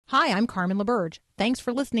Hi, I'm Carmen LaBerge. Thanks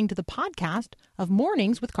for listening to the podcast of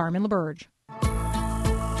Mornings with Carmen LaBerge.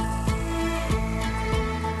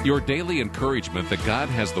 Your daily encouragement that God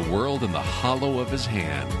has the world in the hollow of his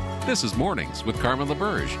hand. This is Mornings with Carmen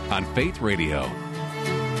LaBerge on Faith Radio. If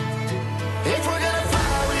we're gonna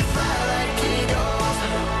fly, we fly like eagles.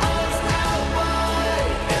 Arms out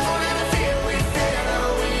wide. If we're gonna fear, we fear no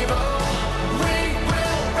evil. We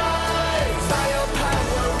will rise. By your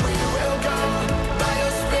power, we will go. By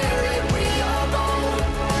your spirit, we are bold.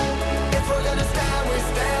 If we're gonna stand, we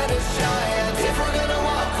stand as giants. If we're gonna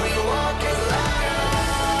walk, we walk as lions.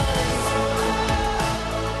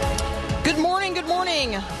 Good morning, good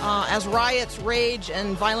morning. As riots rage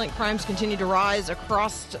and violent crimes continue to rise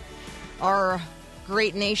across our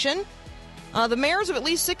great nation, the mayors of at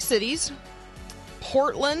least 6 cities,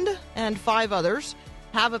 Portland and 5 others,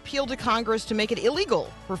 have appealed to Congress to make it illegal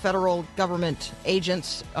for federal government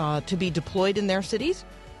agents to be deployed in their cities,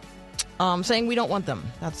 saying we don't want them.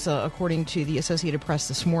 That's according to the Associated Press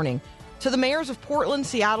this morning. To the mayors of Portland,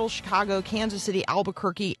 Seattle, Chicago, Kansas City,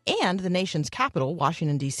 Albuquerque, and the nation's capital,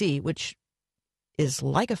 Washington, D.C., which is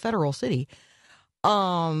like a federal city,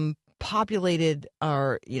 populated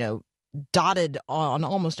or, dotted on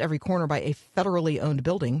almost every corner by a federally owned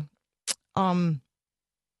building.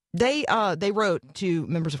 They wrote to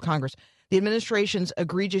members of Congress, the administration's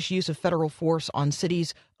egregious use of federal force on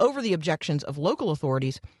cities over the objections of local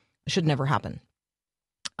authorities should never happen.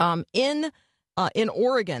 In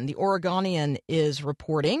Oregon, the Oregonian is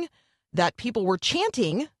reporting that people were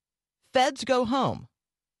chanting, "Feds go home."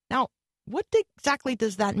 Now, what exactly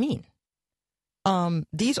does that mean?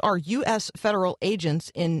 These are U.S. federal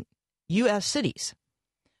agents in U.S. cities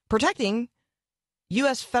protecting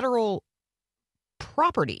U.S. federal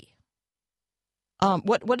property.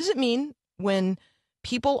 What does it mean when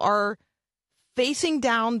people are facing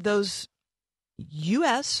down those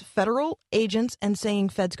U.S. federal agents and saying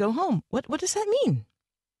 "Feds go home"? What does that mean?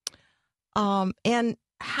 And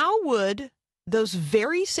how would those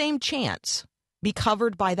very same chants be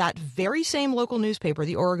covered by that very same local newspaper,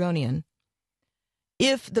 the Oregonian,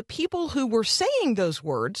 if the people who were saying those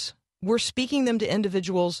words were speaking them to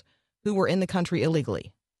individuals who were in the country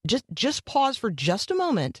illegally? Just pause for just a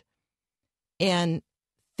moment and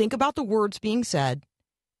think about the words being said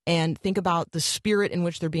and think about the spirit in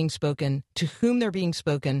which they're being spoken, to whom they're being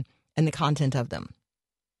spoken, and the content of them.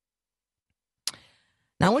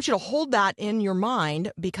 Now, I want you to hold that in your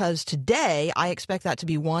mind, because today I expect that to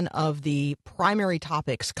be one of the primary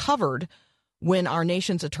topics covered when our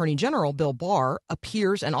nation's Attorney General, Bill Barr,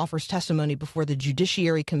 appears and offers testimony before the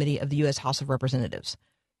Judiciary Committee of the U.S. House of Representatives.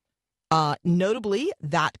 Notably,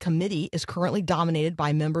 that committee is currently dominated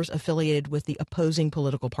by members affiliated with the opposing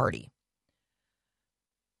political party.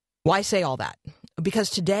 Why say all that?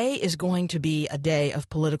 Because today is going to be a day of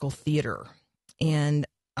political theater. And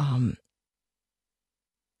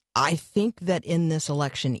I think that in this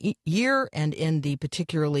election year and in the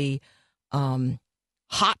particularly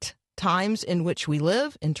hot times in which we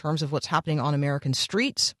live, in terms of what's happening on American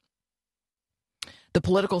streets, the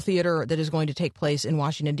political theater that is going to take place in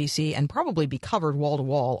Washington, D.C., and probably be covered wall to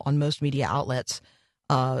wall on most media outlets,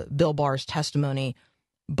 Bill Barr's testimony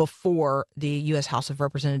before the U.S. House of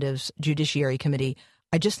Representatives Judiciary Committee,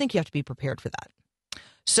 I just think you have to be prepared for that.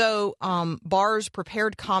 So Barr's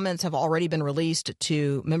prepared comments have already been released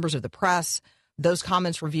to members of the press. Those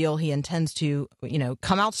comments reveal he intends to,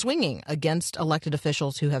 come out swinging against elected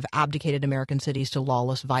officials who have abdicated American cities to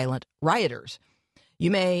lawless, violent rioters.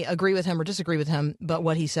 You may agree with him or disagree with him, but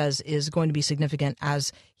what he says is going to be significant,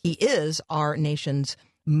 as he is our nation's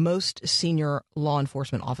most senior law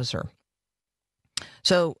enforcement officer.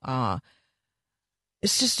 So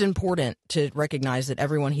it's just important to recognize that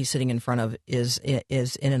everyone he's sitting in front of is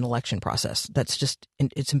in an election process. That's just,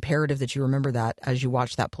 it's imperative that you remember that as you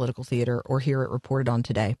watch that political theater or hear it reported on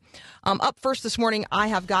today. Up first this morning, I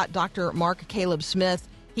have got Dr. Mark Caleb Smith.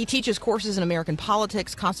 He teaches courses in American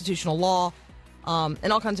politics, constitutional law,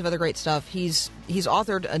 and all kinds of other great stuff. He's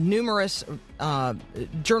authored numerous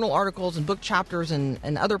journal articles and book chapters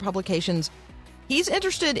and other publications. He's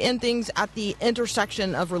interested in things at the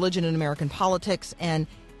intersection of religion and American politics, and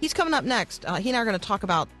he's coming up next. He and I are going to talk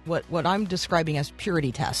about what I'm describing as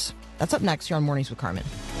purity tests. That's up next here on Mornings with Carmen.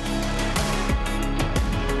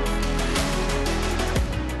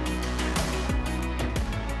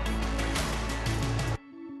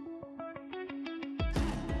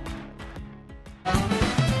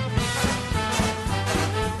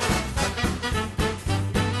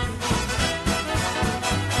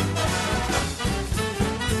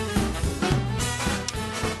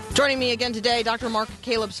 Joining me again today, Dr. Mark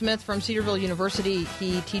Caleb Smith from Cedarville University.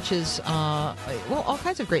 He teaches, all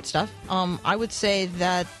kinds of great stuff. I would say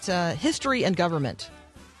that history and government,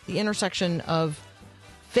 the intersection of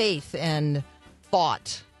faith and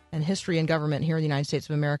thought and history and government here in the United States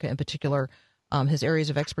of America in particular, his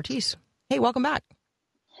areas of expertise. Hey, welcome back.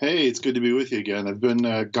 Hey, it's good to be with you again. I've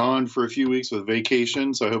been gone for a few weeks with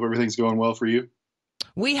vacation, so I hope everything's going well for you.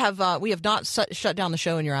 We have not shut down the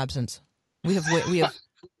show in your absence. We have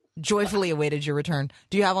joyfully awaited your return.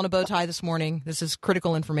 Do you have on a bow tie this morning? This is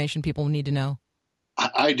critical information people need to know.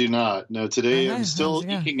 I do not. No, today I'm still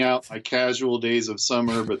eking out my casual days of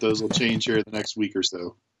summer, but those will change here the next week or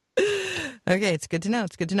so. Okay, it's good to know.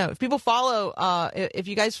 It's good to know. If people follow, if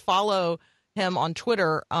you guys follow him on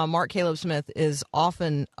Twitter, Mark Caleb Smith is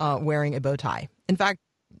often wearing a bow tie. In fact,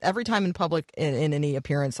 every time in public in any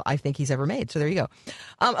appearance I think he's ever made. So there you go.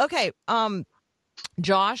 Okay,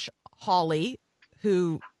 Josh Hawley,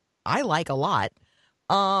 who I like a lot,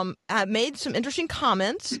 made some interesting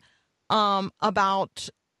comments about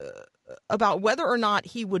whether or not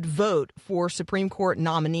he would vote for Supreme Court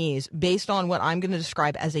nominees based on what I'm going to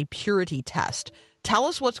describe as a purity test. Tell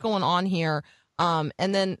us what's going on here, and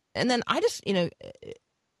then I just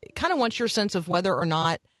kind of want your sense of whether or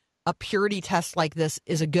not a purity test like this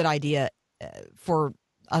is a good idea for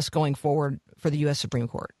us going forward for the U.S. Supreme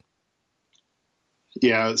Court.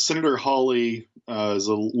 Yeah, Senator Hawley is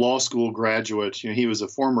a law school graduate. He was a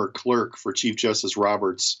former clerk for Chief Justice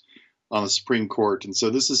Roberts on the Supreme Court. And so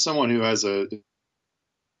this is someone who has a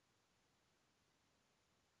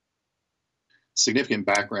significant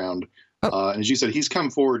background. And as you said, he's come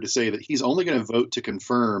forward to say that he's only going to vote to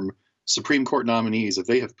confirm Supreme Court nominees if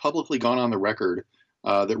they have publicly gone on the record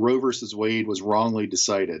that Roe versus Wade was wrongly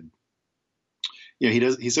decided.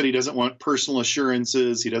 He said he doesn't want personal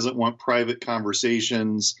assurances. He doesn't want private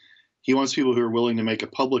conversations. He wants people who are willing to make a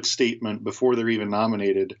public statement before they're even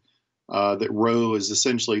nominated that Roe is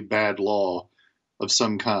essentially bad law of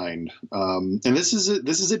some kind. And this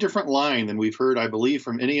is a different line than we've heard, I believe,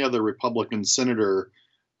 from any other Republican senator,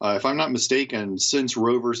 if I'm not mistaken, since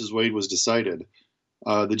Roe versus Wade was decided.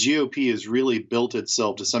 The GOP has really built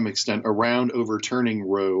itself to some extent around overturning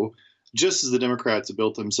Roe, just as the Democrats have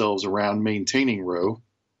built themselves around maintaining Roe.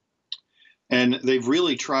 And they've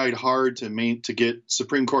really tried hard to get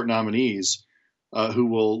Supreme Court nominees who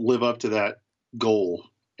will live up to that goal.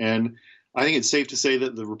 And I think it's safe to say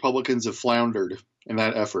that the Republicans have floundered in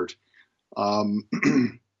that effort.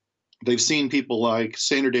 They've seen people like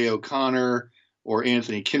Sandra Day O'Connor or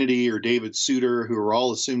Anthony Kennedy or David Souter, who are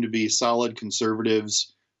all assumed to be solid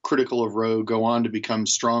conservatives, critical of Roe, go on to become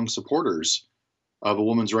strong supporters of a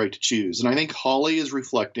woman's right to choose. And I think Hawley is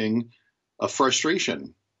reflecting a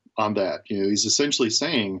frustration on that. He's essentially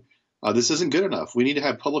saying, this isn't good enough. We need to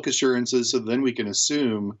have public assurances so then we can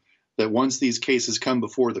assume that once these cases come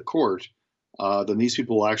before the court, then these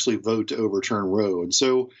people will actually vote to overturn Roe. And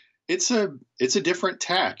so it's a different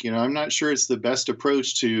tack. I'm not sure it's the best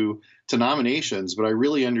approach to nominations, but I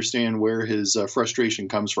really understand where his frustration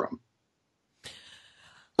comes from.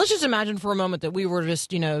 Let's just imagine for a moment that we were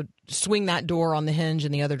just, swing that door on the hinge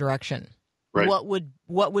in the other direction. Right.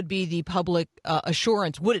 What would be the public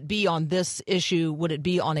assurance? Would it be on this issue? Would it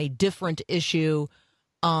be on a different issue?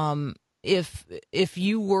 If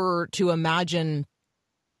you were to imagine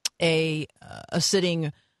a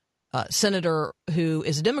sitting senator who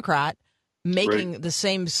is a Democrat making the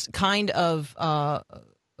same kind of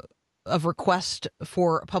request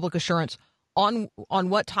for public assurance on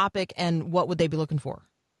what topic, and what would they be looking for?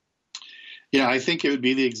 Yeah, I think it would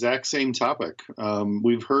be the exact same topic.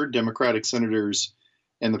 We've heard Democratic senators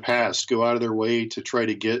in the past go out of their way to try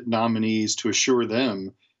to get nominees to assure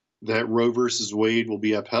them that Roe versus Wade will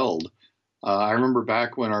be upheld. I remember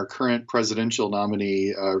back when our current presidential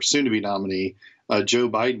nominee, or soon-to-be nominee, Joe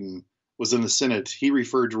Biden, was in the Senate, he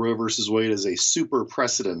referred to Roe versus Wade as a super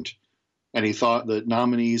precedent, and he thought that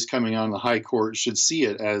nominees coming on the high court should see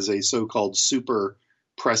it as a so-called super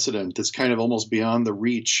precedent that's kind of almost beyond the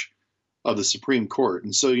reach of the Supreme Court.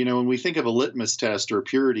 And so, when we think of a litmus test or a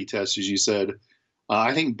purity test, as you said,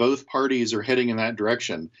 I think both parties are heading in that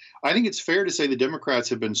direction. I think it's fair to say the Democrats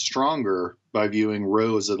have been stronger by viewing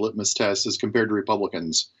Roe as a litmus test as compared to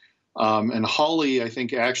Republicans. And Hawley, I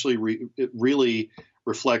think, actually it really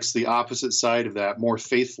reflects the opposite side of that more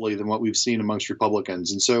faithfully than what we've seen amongst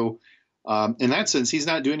Republicans. And so in that sense, he's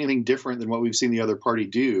not doing anything different than what we've seen the other party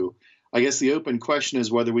do. I guess the open question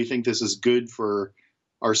is whether we think this is good for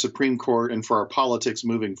our Supreme Court and for our politics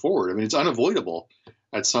moving forward. I mean, it's unavoidable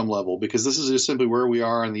at some level because this is just simply where we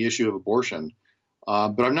are on the issue of abortion.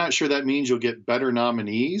 But I'm not sure that means you'll get better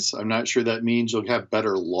nominees. I'm not sure that means you'll have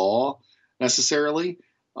better law necessarily.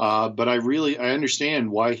 But I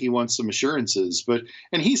understand why he wants some assurances.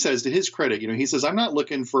 And he says, to his credit, he says, I'm not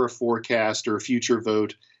looking for a forecast or a future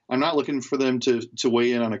vote. I'm not looking for them to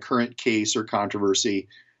weigh in on a current case or controversy.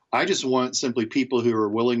 I just want simply people who are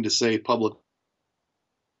willing to say public.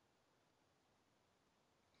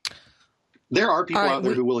 There are people out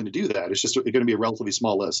there who are willing to do that. It's just going to be a relatively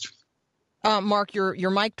small list. Mark, your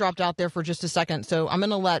mic dropped out there for just a second, so I'm going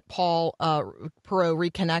to let Paul Perot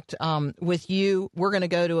reconnect with you. We're going to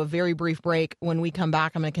go to a very brief break. When we come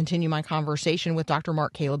back, I'm going to continue my conversation with Dr.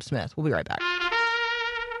 Mark Caleb Smith. We'll be right back.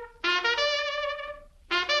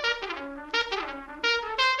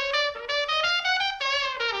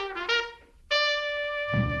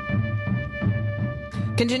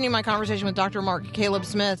 Continue my conversation with Dr. Mark Caleb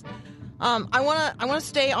Smith. I want to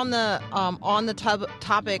stay on the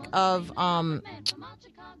topic of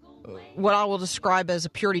what I will describe as a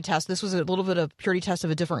purity test. This was a little bit of purity test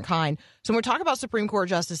of a different kind. So when we talk about Supreme Court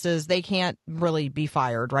justices, they can't really be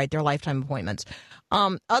fired, right? They're lifetime appointments.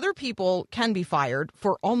 Other people can be fired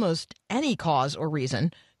for almost any cause or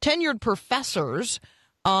reason. Tenured professors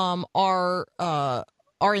are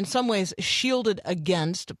in some ways shielded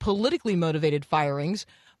against politically motivated firings.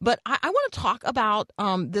 But I want to talk about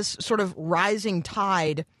this sort of rising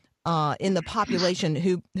tide in the population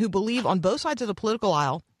who believe on both sides of the political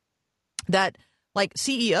aisle that, like,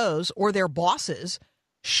 CEOs or their bosses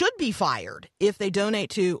should be fired if they donate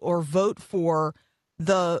to or vote for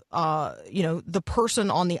the person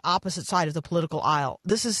on the opposite side of the political aisle.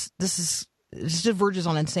 This verges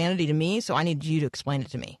on insanity to me. So I need you to explain it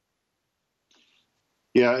to me.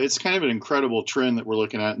 Yeah, it's kind of an incredible trend that we're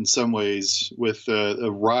looking at in some ways, with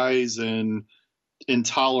a rise in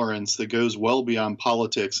intolerance that goes well beyond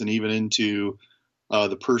politics and even into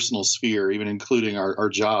the personal sphere, even including our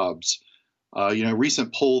jobs. A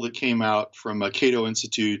recent poll that came out from Cato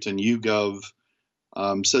Institute and YouGov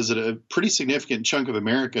says that a pretty significant chunk of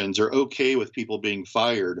Americans are okay with people being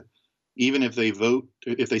fired, even if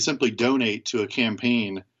they simply donate to a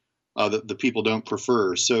campaign that the people don't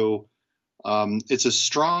prefer. So it's a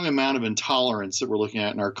strong amount of intolerance that we're looking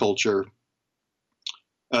at in our culture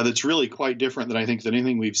that's really quite different than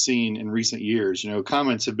anything we've seen in recent years.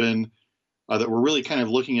 Comments have been that we're really kind of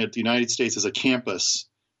looking at the United States as a campus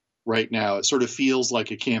right now. It sort of feels like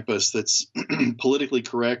a campus that's politically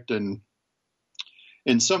correct and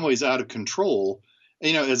in some ways out of control.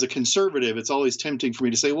 As a conservative, it's always tempting for me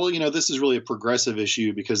to say, well, this is really a progressive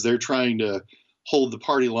issue because they're trying to hold the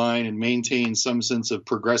party line and maintain some sense of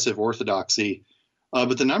progressive orthodoxy.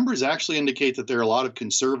 But the numbers actually indicate that there are a lot of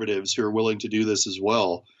conservatives who are willing to do this as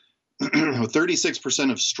well.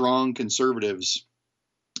 36% of strong conservatives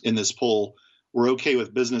in this poll were okay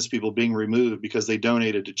with business people being removed because they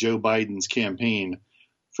donated to Joe Biden's campaign,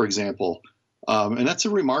 for example. And that's a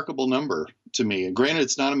remarkable number to me. And granted,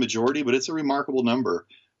 it's not a majority, but it's a remarkable number.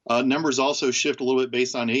 Numbers also shift a little bit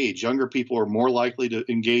based on age. Younger people are more likely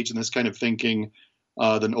to engage in this kind of thinking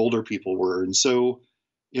than older people were. And so,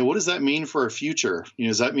 what does that mean for our future?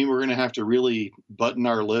 Does that mean we're going to have to really button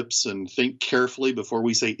our lips and think carefully before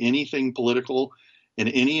we say anything political in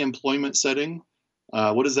any employment setting?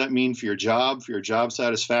 What does that mean for your job,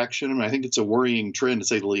 satisfaction? I think it's a worrying trend, to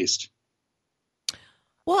say the least.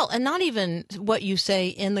 Well, and not even what you say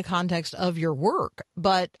in the context of your work,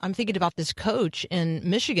 but I'm thinking about this coach in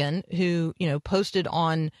Michigan who, posted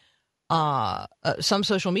on some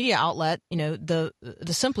social media outlet, the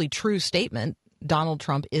simply true statement, Donald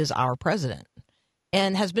Trump is our president,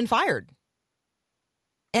 and has been fired.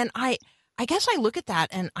 And I guess I look at that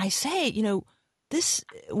and I say,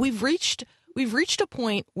 we've reached a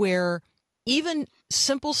point where even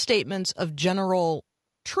simple statements of general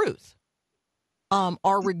truth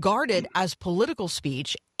are regarded as political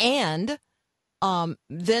speech and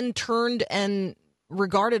then turned and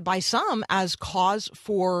regarded by some as cause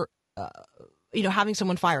for, having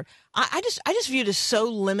someone fired. I just view it as so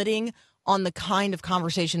limiting on the kind of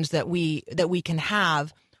conversations that we can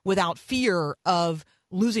have without fear of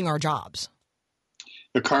losing our jobs.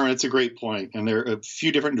 Carmen, that's a great point. And there are a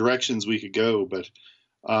few different directions we could go. But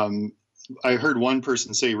I heard one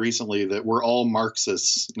person say recently that we're all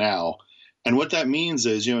Marxists now. And what that means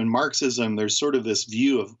is, in Marxism, there's sort of this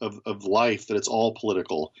view of life that it's all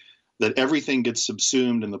political, that everything gets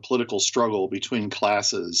subsumed in the political struggle between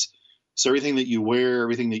classes. So everything that you wear,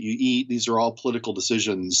 everything that you eat, these are all political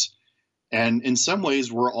decisions. And in some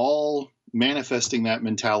ways, we're all manifesting that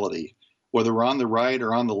mentality. Whether we're on the right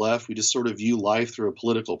or on the left, we just sort of view life through a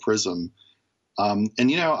political prism.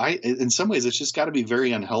 In some ways, it's just got to be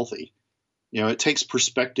very unhealthy. It takes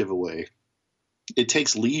perspective away. It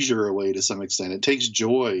takes leisure away to some extent. It takes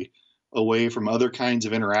joy away from other kinds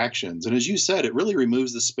of interactions. And as you said, it really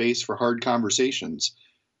removes the space for hard conversations.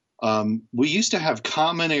 We used to have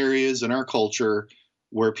common areas in our culture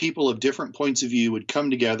where people of different points of view would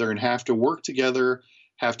come together and have to work together,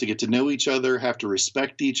 have to get to know each other, have to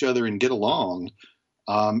respect each other and get along.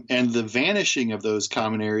 And the vanishing of those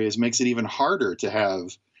common areas makes it even harder to have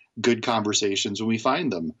good conversations when we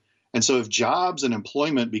find them. And so if jobs and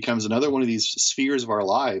employment becomes another one of these spheres of our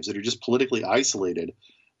lives that are just politically isolated,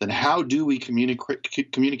 then how do we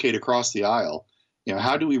communicate across the aisle?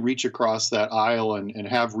 How do we reach across that aisle and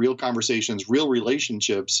have real conversations, real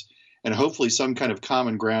relationships, and hopefully some kind of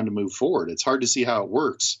common ground to move forward? It's hard to see how it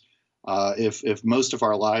works if most of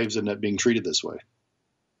our lives end up being treated this way.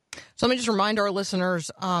 So let me just remind our listeners,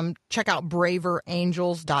 check out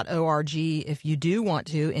braverangels.org if you do want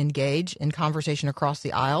to engage in conversation across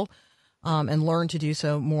the aisle and learn to do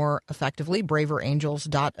so more effectively,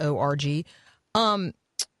 braverangels.org.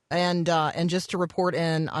 And just to report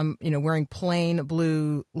in, I'm wearing plain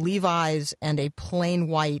blue Levi's and a plain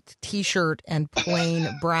white T-shirt and plain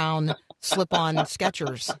brown slip-on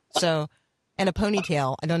Skechers. So, and a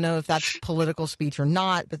ponytail. I don't know if that's political speech or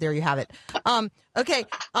not, but there you have it. Okay.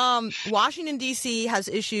 Washington D.C. has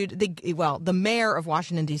issued the mayor of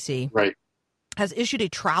Washington D.C. Right. has issued a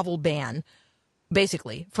travel ban,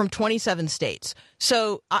 basically, from 27 states.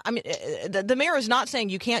 So, I mean, the mayor is not saying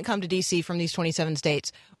you can't come to D.C. from these 27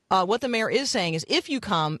 states. What the mayor is saying is if you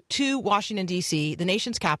come to Washington, D.C., the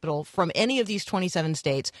nation's capital, from any of these 27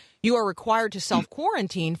 states, you are required to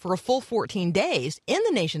self-quarantine for a full 14 days in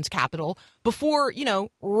the nation's capital before,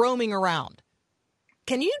 roaming around.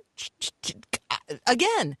 Can you,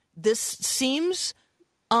 again, this seems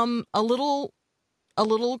a little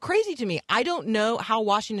crazy to me. I don't know how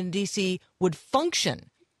Washington, D.C. would function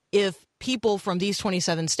if people from these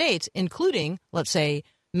 27 states, including, let's say,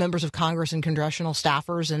 members of Congress and congressional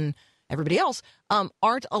staffers and everybody else,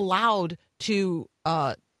 aren't allowed to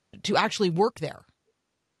actually work there.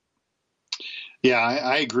 Yeah,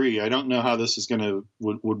 I agree. I don't know how this is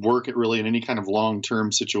would work really in any kind of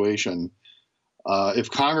long-term situation. If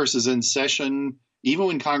Congress is in session, even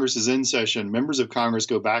when Congress is in session, members of Congress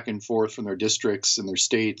go back and forth from their districts and their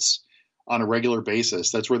states on a regular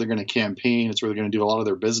basis. That's where they're going to campaign. It's where they're going to do a lot of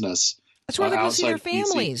their business. That's where they're going to see their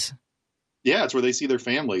families. Yeah, it's where they see their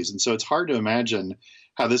families. And so it's hard to imagine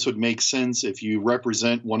how this would make sense if you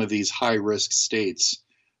represent one of these high-risk states.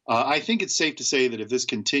 I think it's safe to say that if this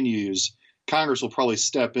continues, Congress will probably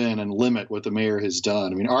step in and limit what the mayor has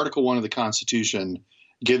done. I mean, Article 1 of the Constitution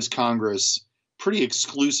gives Congress pretty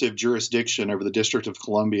exclusive jurisdiction over the District of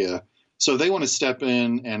Columbia. So if they want to step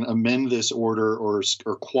in and amend this order or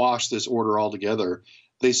quash this order altogether,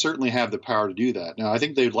 they certainly have the power to do that. Now, I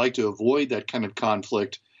think they'd like to avoid that kind of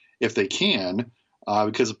conflict if they can,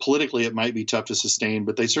 because politically it might be tough to sustain,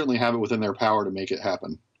 but they certainly have it within their power to make it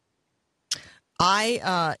happen.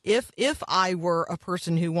 If I were a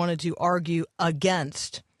person who wanted to argue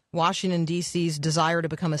against Washington, D.C.'s desire to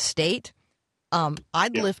become a state,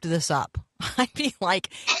 I'd lift this up. I'd be like,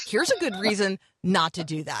 here's a good reason not to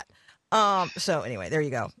do that. So anyway, there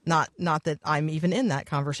you go. Not that I'm even in that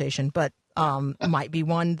conversation, but might be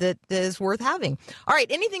one that is worth having. All right.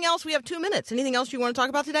 Anything else? We have 2 minutes. Anything else you want to talk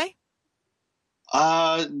about today?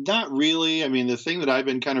 Not really. I mean, the thing that I've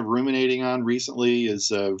been kind of ruminating on recently is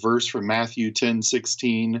a verse from Matthew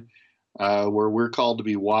 10:16, where we're called to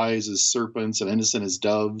be wise as serpents and innocent as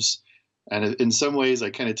doves. And in some ways,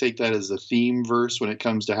 I kind of take that as a theme verse when it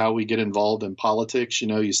comes to how we get involved in politics.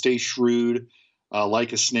 You stay shrewd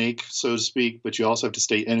like a snake, so to speak, but you also have to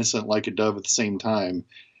stay innocent like a dove at the same time.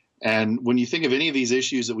 And when you think of any of these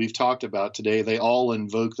issues that we've talked about today, they all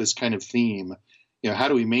invoke this kind of theme. How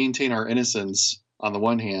do we maintain our innocence on the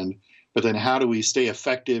one hand, but then how do we stay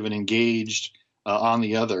effective and engaged on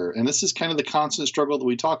the other? And this is kind of the constant struggle that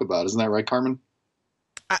we talk about. Isn't that right, Carmen?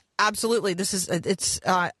 Absolutely. This is,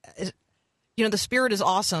 the spirit is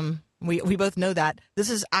awesome. We both know that.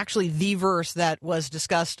 This is actually the verse that was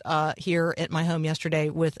discussed here at my home yesterday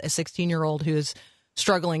with a 16-year-old who is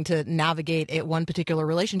struggling to navigate one particular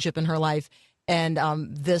relationship in her life. And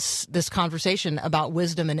this conversation about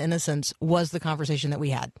wisdom and innocence was the conversation that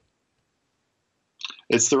we had.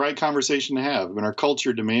 It's the right conversation to have. I mean, our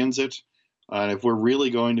culture demands it. And if we're really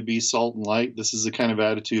going to be salt and light, this is the kind of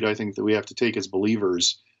attitude I think that we have to take as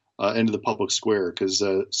believers into the public square, because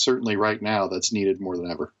certainly right now that's needed more than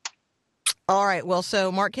ever. All right. Well,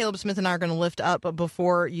 so Mark Caleb Smith and I are going to lift up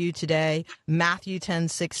before you today Matthew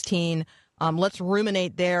 10:16. Let's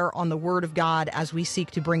ruminate there on the Word of God as we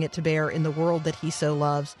seek to bring it to bear in the world that He so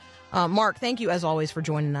loves. Mark, thank you as always for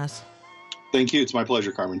joining us. Thank you. It's my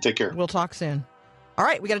pleasure, Carmen. Take care. We'll talk soon. All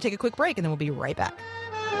right. We got to take a quick break and then we'll be right back.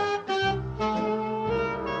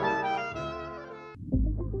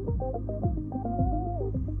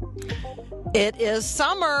 It is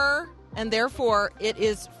summer, and therefore it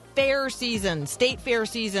is fair season, state fair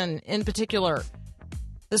season in particular.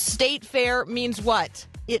 The state fair means what?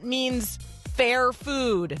 It means fair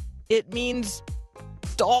food. It means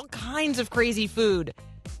all kinds of crazy food.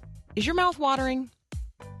 Is your mouth watering?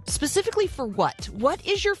 Specifically for what? What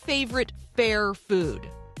is your favorite fair food?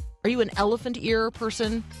 Are you an elephant ear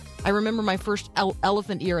person? I remember my first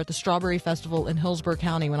elephant ear at the Strawberry Festival in Hillsborough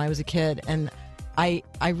County when I was a kid, and I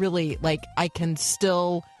really, I can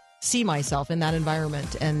still see myself in that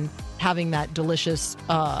environment and having that delicious,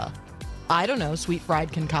 sweet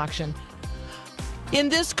fried concoction. In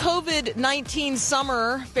this COVID-19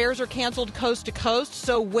 summer, fairs are canceled coast to coast,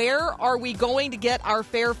 so where are we going to get our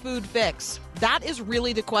fair food fix? That is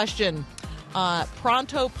really the question.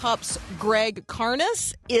 Pronto Pup's Greg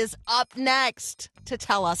Carnes is up next to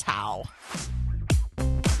tell us how.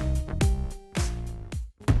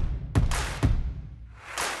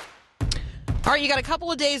 All right, you got a couple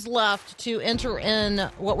of days left to enter in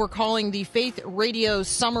what we're calling the Faith Radio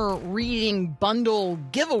Summer Reading Bundle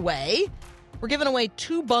Giveaway. We're giving away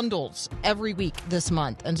 2 bundles every week this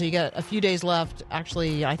month, and so you got a few days left,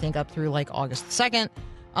 actually, I think up through August 2nd,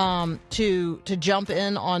 to jump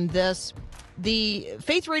in on this. The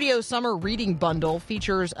Faith Radio Summer Reading Bundle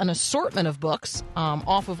features an assortment of books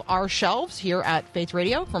off of our shelves here at Faith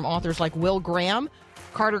Radio from authors like Will Graham,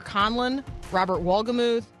 Carter Conlon, Robert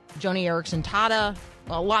Wolgemuth, Joni Eareckson Tada,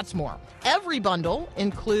 lots more. Every bundle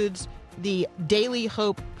includes the Daily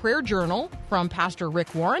Hope Prayer Journal from Pastor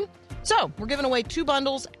Rick Warren. So we're giving away 2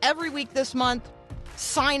 bundles every week this month.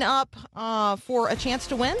 Sign up for a chance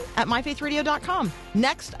to win at myfaithradio.com.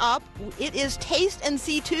 Next up, it is Taste and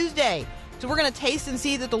See Tuesday. So we're going to taste and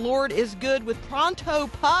see that the Lord is good with Pronto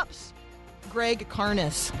Pups. Greg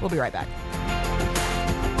Carnes. We'll be right back.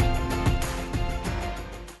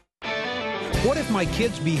 What if my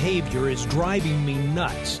kid's behavior is driving me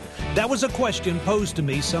nuts? That was a question posed to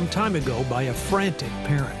me some time ago by a frantic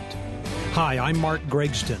parent. Hi, I'm Mark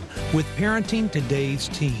Gregston with Parenting Today's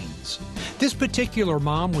Teens. This particular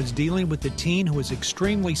mom was dealing with a teen who was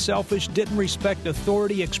extremely selfish, didn't respect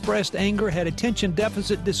authority, expressed anger, had attention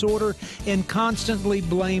deficit disorder, and constantly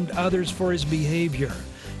blamed others for his behavior.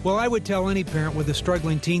 Well, I would tell any parent with a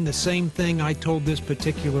struggling teen the same thing I told this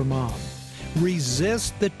particular mom.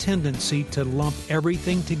 Resist the tendency to lump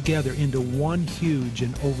everything together into one huge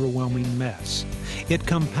and overwhelming mess. It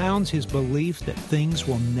compounds his belief that things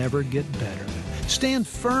will never get better. Stand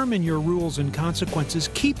firm in your rules and consequences.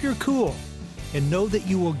 Keep your cool. And know that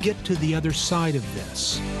you will get to the other side of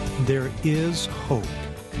this. There is hope.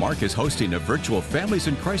 Mark is hosting a virtual Families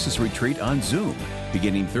in Crisis retreat on Zoom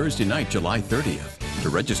beginning Thursday night, July 30th. To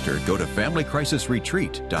register, go to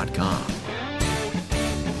FamilyCrisisRetreat.com.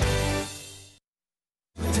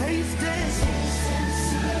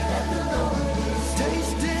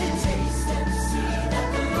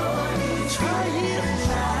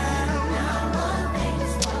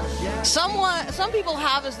 Some people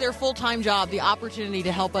have as their full-time job the opportunity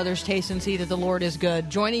to help others taste and see that the Lord is good.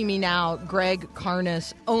 Joining me now, Greg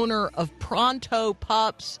Carnes, owner of Pronto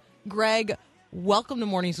Pups. Greg, welcome to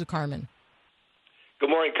Mornings with Carmen. Good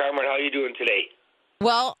morning, Carmen. How are you doing today?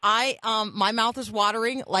 Well, my mouth is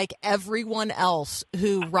watering like everyone else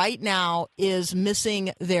who right now is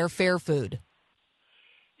missing their fair food.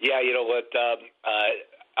 Yeah, you know what?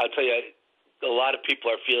 I'll tell you, a lot of people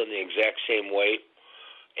are feeling the exact same way,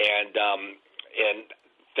 and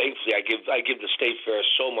thankfully, I give the State Fair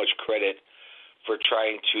so much credit for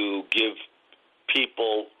trying to give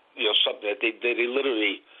people, something that they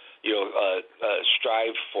literally,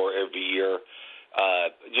 strive for every year.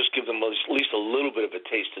 Just give them at least a little bit of a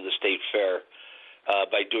taste of the State Fair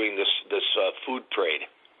by doing this food parade.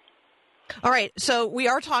 All right, so we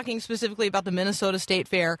are talking specifically about the Minnesota State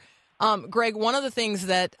Fair. Greg, one of the things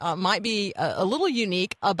that might be a little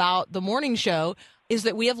unique about the morning show is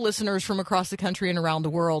that we have listeners from across the country and around the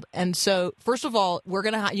world. And so, first of all, you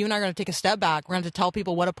and I are going to take a step back. We're going to tell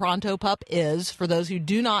people what a Pronto Pup is, for those who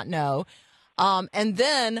do not know. And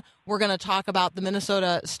then we're going to talk about the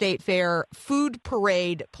Minnesota State Fair food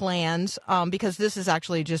parade plans, because this is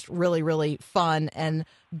actually just really, really fun and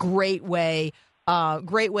great way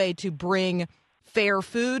to bring fair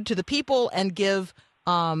food to the people and give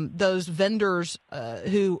those vendors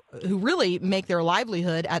who really make their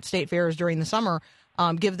livelihood at state fairs during the summer,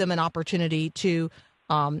 give them an opportunity to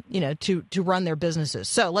run their businesses.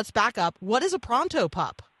 So let's back up. What is a Pronto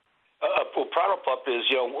Pup? Well, Pronto Pup is,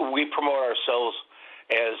 we promote ourselves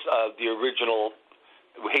as the original.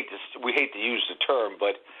 We hate to use the term,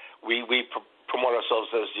 but we promote ourselves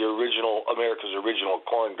as the original America's original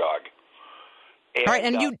corn dog. And, All right,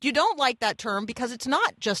 and you don't like that term because it's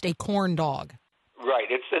not just a corn dog. Right.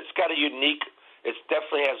 It's got a unique. It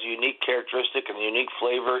definitely has a unique characteristic and a unique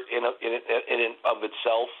flavor in of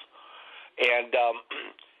itself, and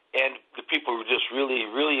the people just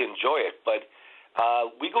really enjoy it. But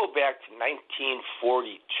we go back to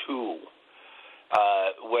 1942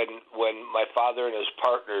 when my father and his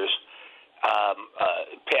partners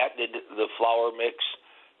patented the flour mix,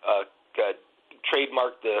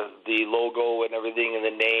 trademarked the logo and everything and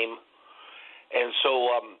the name, and so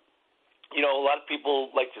a lot of people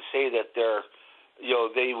like to say that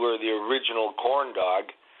they were the original corn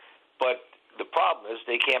dog, but the problem is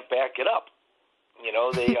they can't back it up.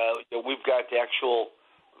 We've got the actual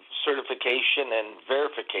certification and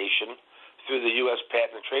verification through the U.S.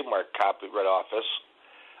 Patent and Trademark Copyright Office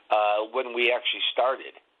when we actually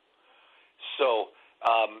started. So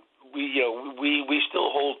we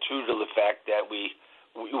still hold true to the fact that we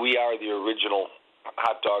are the original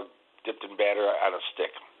hot dog dipped in batter on a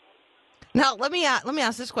stick. Now, let me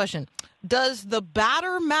ask this question. Does the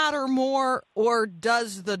batter matter more, or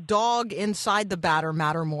does the dog inside the batter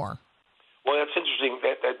matter more? Well, that's interesting.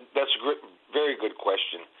 That's a very good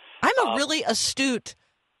question. I'm a really astute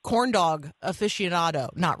corn dog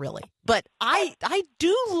aficionado. Not really. But I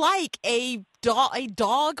do like a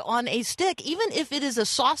dog on a stick, even if it is a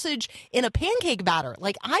sausage in a pancake batter.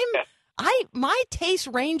 Like my taste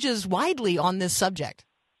ranges widely on this subject.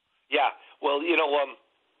 Yeah. Well, the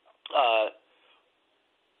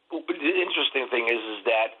interesting thing is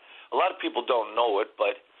that a lot of people don't know it,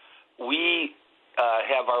 but we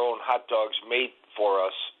have our own hot dogs made for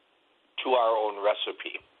us to our own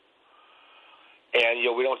recipe, and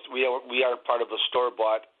we aren't part of a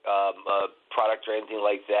store-bought product or anything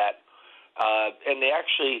like that. And they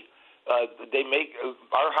actually they make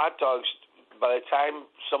our hot dogs. By the time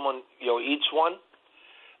someone eats one,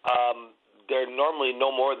 they're normally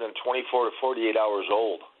no more than 24 to 48 hours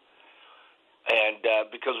old. And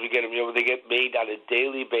because we get them, they get made on a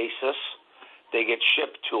daily basis. They get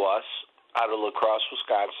shipped to us out of La Crosse,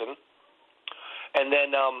 Wisconsin, and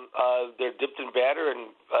then they're dipped in batter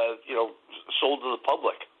and sold to the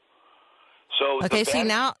public. So okay, see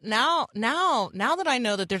now that I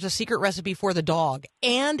know that there's a secret recipe for the dog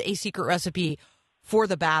and a secret recipe for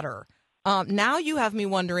the batter, now you have me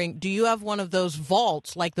wondering: do you have one of those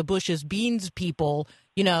vaults like the Bush's Beans people?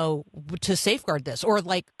 To safeguard this, or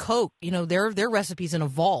like Coke, their recipes in a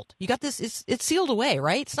vault. You got this. It's sealed away,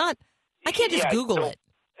 right? It's not. I can't just Google it.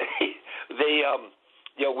 They,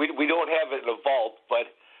 we don't have it in a vault, but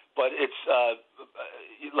it's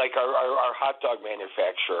like our hot dog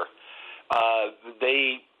manufacturer.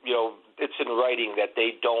 They, it's in writing that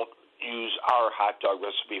they don't use our hot dog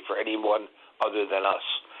recipe for anyone other than us.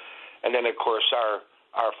 And then, of course,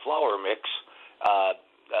 our flour mix.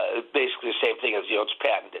 Basically the same thing as it's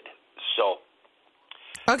patented. So,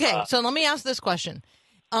 okay. So let me ask this question: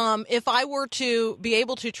 if I were to be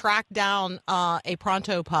able to track down a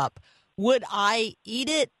Pronto Pup, would I eat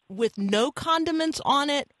it with no condiments on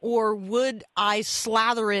it, or would I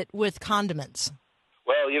slather it with condiments?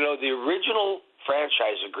 Well, the original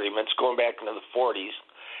franchise agreements going back into the 40s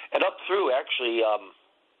and up through actually,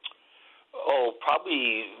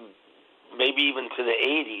 probably maybe even to the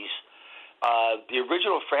 80s. The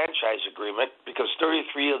original franchise agreement, because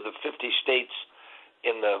 33 of the 50 states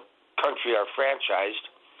in the country are franchised,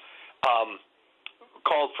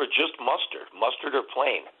 called for just mustard or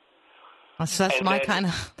plain.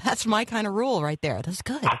 That's my kind of rule right there. That's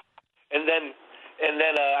good. And then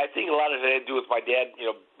I think a lot of it had to do with my dad.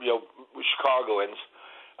 Chicagoans.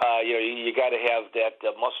 You got to have that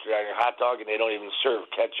mustard on your hot dog, and they don't even serve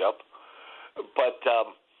ketchup. But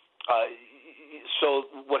so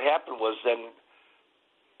what happened was then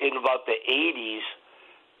in about the 80s,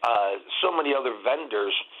 so many other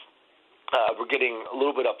vendors were getting a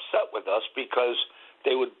little bit upset with us because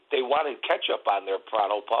they wanted ketchup on their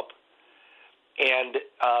Pronto Pup, and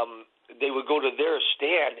they would go to their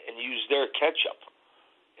stand and use their ketchup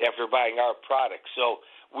after buying our product. So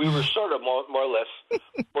we were sort of more or less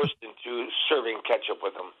forced into serving ketchup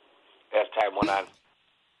with them as time went on.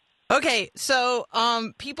 Okay, so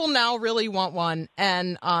people now really want one,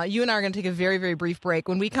 and you and I are going to take a very, very brief break.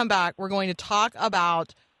 When we come back, we're going to talk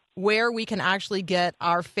about where we can actually get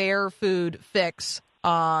our fair food fix.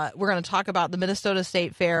 We're going to talk about the Minnesota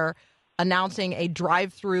State Fair announcing a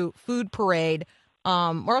drive-through food parade. We're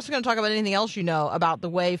also going to talk about anything else about the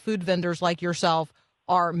way food vendors like yourself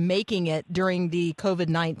are making it during the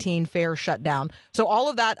COVID-19 fair shutdown. So all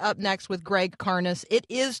of that up next with Greg Carnes. It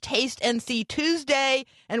is Taste and See Tuesday,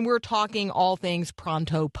 and we're talking all things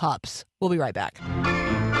Pronto Pups. We'll be right back.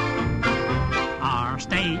 Our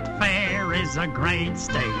state fair Fair is a great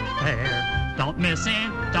state fair. Don't miss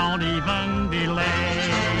it, don't even delay.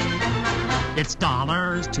 It's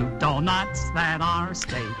dollars to donuts that are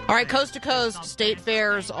state. All right, coast to coast, state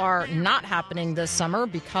fairs are not happening this summer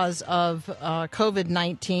because of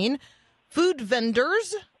COVID-19. Food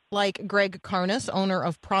vendors like Greg Karnas, owner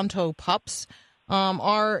of Pronto Pups,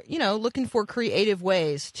 are, looking for creative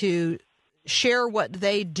ways to share what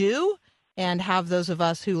they do and have those of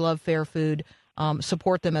us who love fair food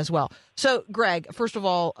support them as well. So, Greg, first of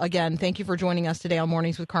all, again, thank you for joining us today on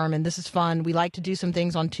Mornings with Carmen. This is fun. We like to do some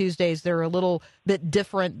things on Tuesdays. They're a little bit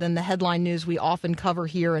different than the headline news we often cover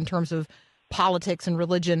here in terms of politics and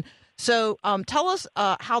religion. So tell us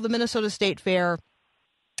how the Minnesota State Fair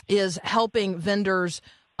is helping vendors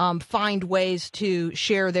find ways to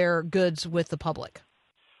share their goods with the public.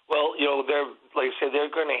 Well, they're, like I said, they're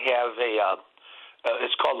going to have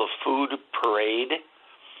it's called a food parade.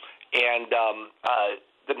 And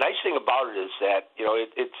the nice thing about it is that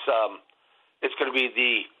it's going to be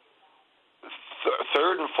the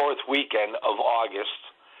third and fourth weekend of August,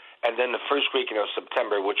 and then the first weekend of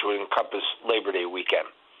September, which will encompass Labor Day weekend.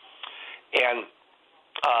 And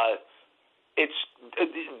it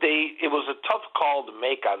was a tough call to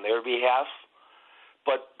make on their behalf,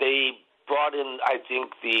 but they brought in, I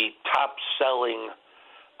think, the top selling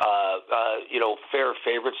fair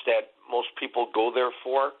favorites that most people go there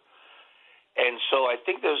for. And so I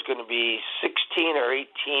think there's going to be 16 or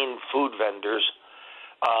 18 food vendors,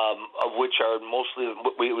 of which are mostly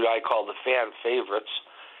what I call the fan favorites.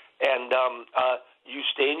 And you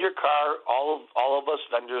stay in your car. All of us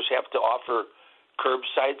vendors have to offer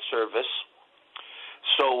curbside service,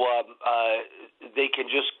 so they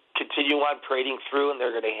can just continue on parading through, and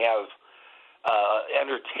they're going to have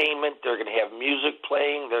entertainment. They're going to have music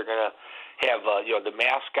playing. They're going to have the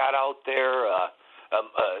mascot out there.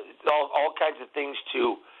 All kinds of things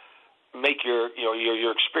to make your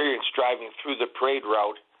experience driving through the parade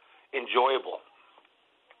route enjoyable.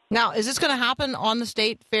 Now, is this going to happen on the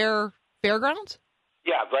state fairgrounds?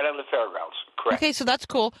 Yeah, right on the fairgrounds. Correct. Okay, so that's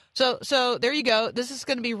cool. So there you go. This is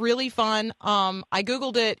going to be really fun. I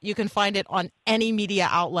Googled it. You can find it on any media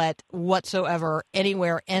outlet whatsoever,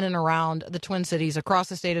 anywhere in and around the Twin Cities, across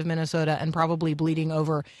the state of Minnesota, and probably bleeding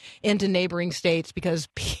over into neighboring states, because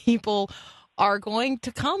people are going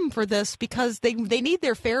to come for this because they need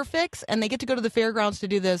their fair fix, and they get to go to the fairgrounds to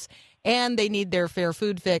do this, and they need their fair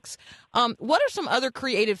food fix. What are some other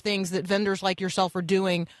creative things that vendors like yourself are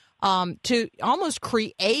doing to almost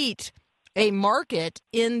create a market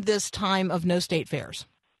in this time of no state fairs?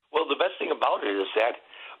 Well, the best thing about it is that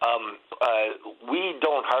we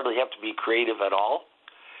don't hardly have to be creative at all.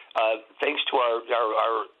 Thanks to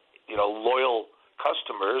our loyal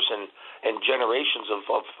customers and generations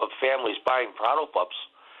of families buying Pronto Pups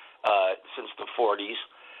since the 40s,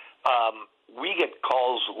 we get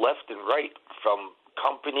calls left and right from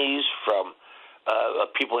companies, from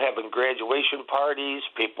people having graduation parties,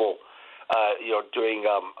 people doing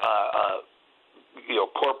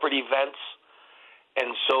corporate events,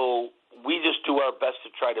 and so we just do our best to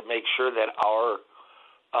try to make sure that our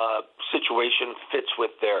situation fits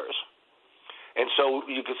with theirs. And so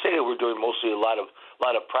you could say that we're doing mostly a lot of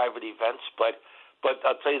private events, but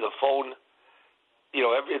I'll tell you, the phone,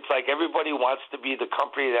 it's like everybody wants to be the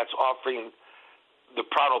company that's offering the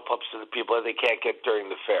Pronto Pups to the people that they can't get during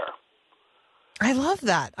the fair. I love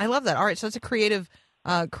that. All right, so it's a creative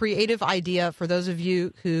idea for those of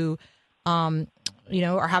you who, are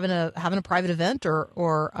having a private event,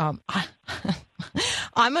 or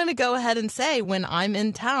I'm going to go ahead and say, when I'm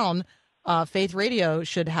in town, Faith Radio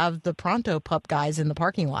should have the Pronto Pup guys in the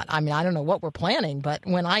parking lot. I mean, I don't know what we're planning, but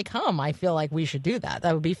when I come, I feel like we should do that.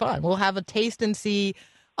 That would be fun. We'll have a taste and see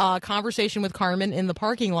conversation with Carmen in the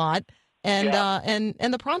parking lot, and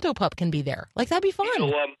the Pronto Pup can be there. Like, that'd be fun.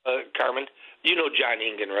 Carmen, you know John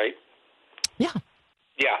Ingen, right? Yeah.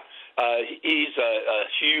 Yeah. He's a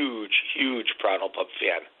huge Pronto Pup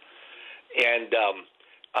fan. And,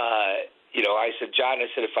 I said, John, I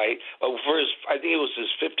think it was his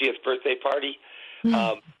 50th birthday party,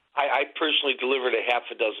 I personally delivered a half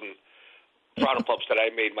a dozen Pronto Pups that I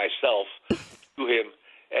made myself to him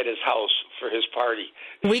at his house for his party.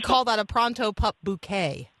 We call that a Pronto Pup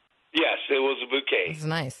bouquet. Yes, it was a bouquet.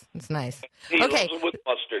 It's nice. Okay. With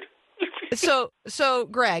mustard. So,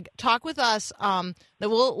 Greg, talk with us.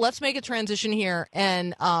 Let's make a transition here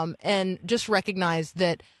and just recognize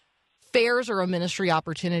that fairs are a ministry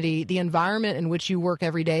opportunity. The environment in which you work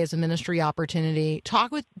every day is a ministry opportunity.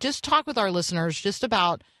 Talk with our listeners just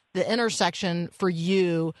about the intersection for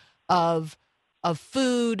you of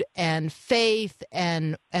food and faith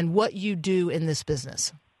and what you do in this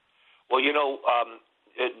business. Well,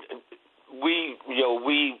 we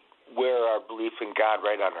wear our belief in God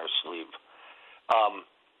right on our sleeve.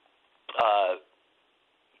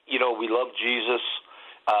 We love Jesus.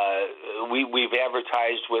 We've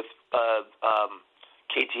advertised with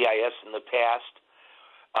KTIS in the past,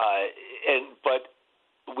 but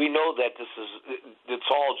we know that it's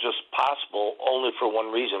all just possible only for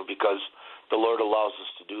one reason, because the Lord allows us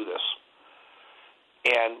to do this.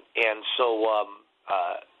 And so,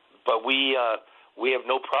 but we have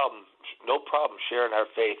no problem sharing our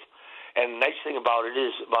faith. And the nice thing about it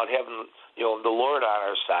is, about having the Lord on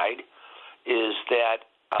our side, is that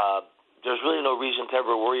there's really no reason to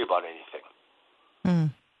ever worry about anything.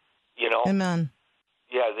 Amen.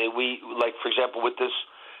 Yeah, for example, with this,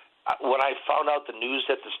 when I found out the news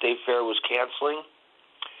that the State Fair was canceling,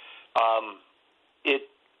 I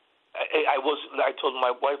told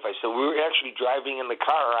my wife, I said, we were actually driving in the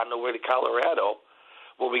car on the way to Colorado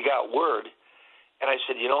when we got word, and I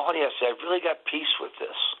said, honey, I've really got peace with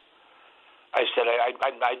this. I said, I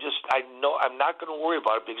know I'm not going to worry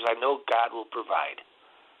about it, because I know God will provide.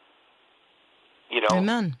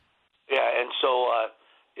 Amen. Yeah, and so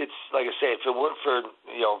it's like I say, if it weren't for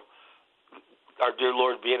our dear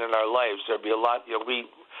Lord being in our lives, there'd be a lot.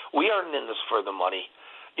 We aren't in this for the money.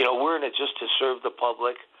 We're in it just to serve the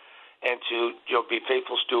public and to be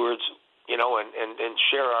faithful stewards. And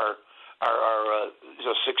share our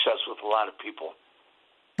success with a lot of people.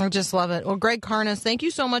 I just love it. Well, Greg Carnes, thank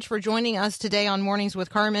you so much for joining us today on Mornings with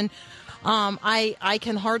Carmen. I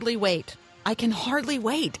can hardly wait. I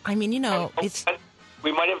mean, it's...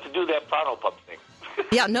 We might have to do that Pronto Pup thing.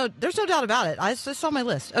 Yeah, no, there's no doubt about it. I just saw my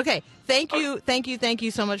list. Okay, thank you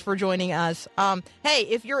so much for joining us. Hey,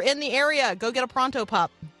 if you're in the area, go get a Pronto Pup,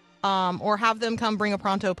 or have them come bring a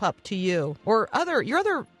Pronto Pup to you, or your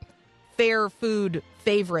other fair food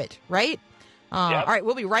favorite, right? Yep. All right,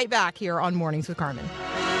 we'll be right back here on Mornings with Carmen.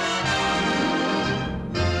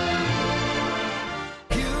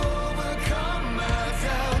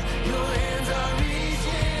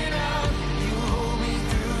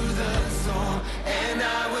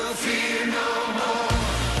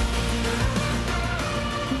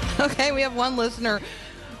 Okay, we have one listener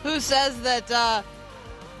who says that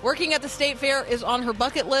working at the State Fair is on her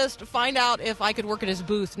bucket list. Find out if I could work at his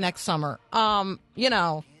booth next summer. I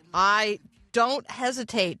don't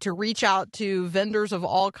hesitate to reach out to vendors of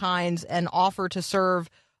all kinds and offer to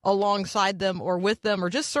serve alongside them or with them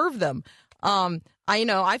or just serve them.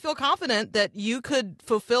 I feel confident that you could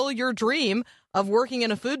fulfill your dream of working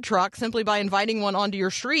in a food truck simply by inviting one onto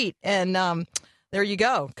your street. And there you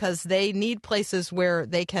go, because they need places where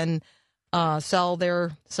they can sell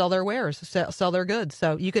their wares, sell their goods.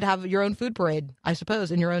 So you could have your own food parade, I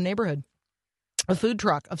suppose, in your own neighborhood, a food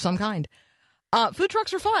truck of some kind. Food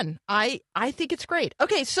trucks are fun. I think it's great.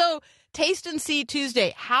 Okay, so Taste and See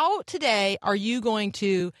Tuesday. How today are you going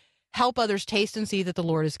to help others taste and see that the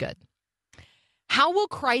Lord is good? How will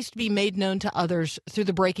Christ be made known to others through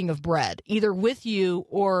the breaking of bread, either with you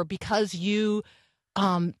or because you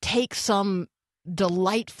take some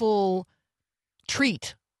delightful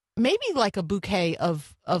treat, maybe like a bouquet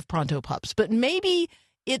of Pronto Pups, but maybe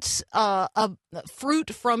it's a fruit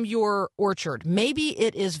from your orchard. Maybe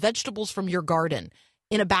it is vegetables from your garden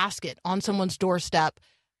in a basket on someone's doorstep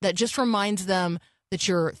that just reminds them that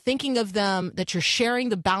you're thinking of them, that you're sharing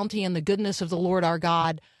the bounty and the goodness of the Lord our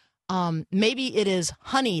God. Maybe it is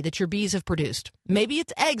honey that your bees have produced. Maybe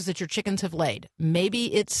it's eggs that your chickens have laid.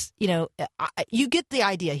 Maybe it's, you get the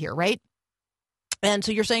idea here, right? And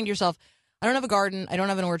so you're saying to yourself, I don't have a garden. I don't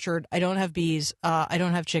have an orchard. I don't have bees. I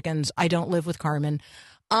don't have chickens. I don't live with Carmen.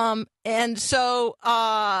 And so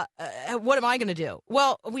what am I going to do?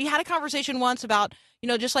 Well, we had a conversation once about,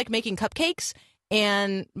 just like making cupcakes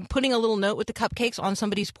and putting a little note with the cupcakes on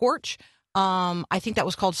somebody's porch. I think that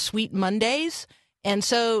was called Sweet Mondays. And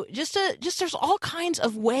so just there's all kinds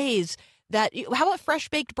of ways that, how about fresh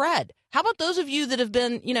baked bread? How about those of you that have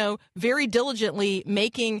been, very diligently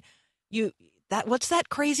making what's that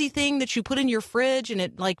crazy thing that you put in your fridge and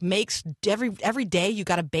it like makes every day you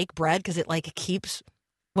got to bake bread because it like keeps,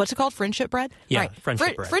 what's it called? Friendship bread? Yeah, right.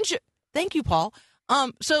 friendship bread. Friendship. Thank you, Paul.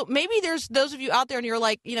 So maybe there's those of you out there and you're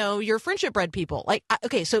like, you're friendship bread people. Like,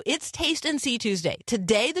 okay, so it's Taste and See Tuesday.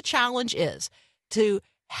 Today, the challenge is to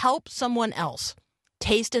help someone else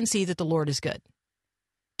taste and see that the Lord is good.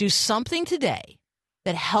 Do something today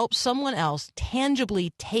that helps someone else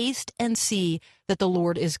tangibly taste and see that the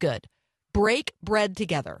Lord is good. Break bread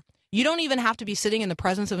together. You don't even have to be sitting in the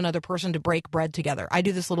presence of another person to break bread together. I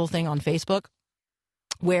do this little thing on Facebook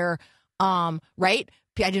where,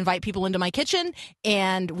 I'd invite people into my kitchen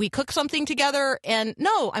and we cook something together. And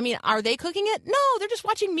no, I mean, are they cooking it? No, they're just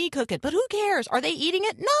watching me cook it. But who cares? Are they eating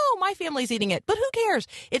it? No, my family's eating it. But who cares?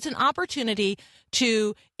 It's an opportunity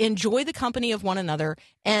to enjoy the company of one another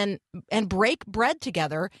and break bread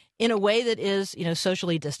together in a way that is,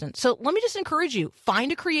 socially distant. So let me just encourage you,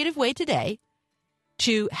 find a creative way today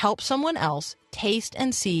to help someone else taste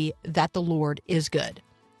and see that the Lord is good.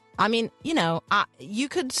 I mean, you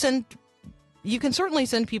can certainly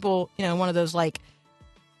send people, one of those like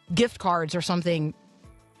gift cards or something,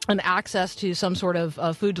 and access to some sort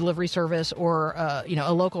of food delivery service or,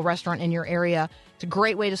 a local restaurant in your area. It's a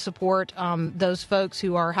great way to support those folks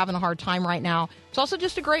who are having a hard time right now. It's also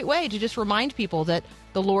just a great way to just remind people that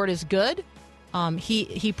the Lord is good.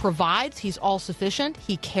 He provides. He's all sufficient.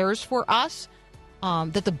 He cares for us.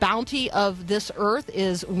 That the bounty of this earth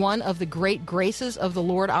is one of the great graces of the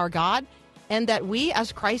Lord our God, and that we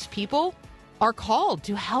as Christ's people are called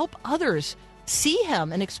to help others see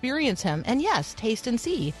him and experience him. And yes, taste and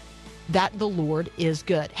see that the Lord is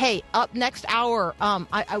good. Hey, up next hour,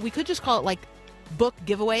 we could just call it like book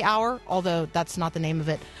giveaway hour, although that's not the name of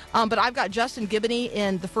it. But I've got Justin Giboney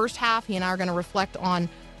in the first half. He and I are going to reflect on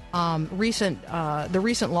the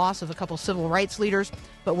recent loss of a couple civil rights leaders,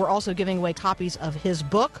 but we're also giving away copies of his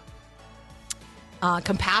book,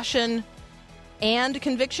 Compassion and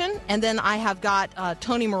Conviction. And then I have got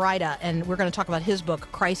Tony Morita, and we're going to talk about his book,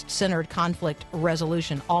 Christ-Centered Conflict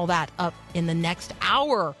Resolution. All that up in the next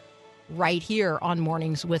hour right here on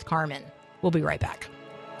Mornings with Carmen. We'll be right back.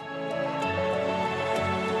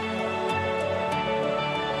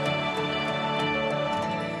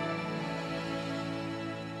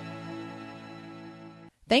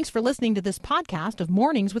 Thanks for listening to this podcast of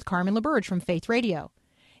Mornings with Carmen LaBerge from Faith Radio.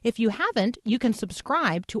 If you haven't, you can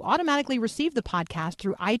subscribe to automatically receive the podcast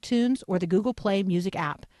through iTunes or the Google Play Music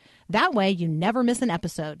app. That way, you never miss an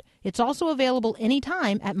episode. It's also available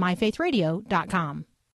anytime at myfaithradio.com.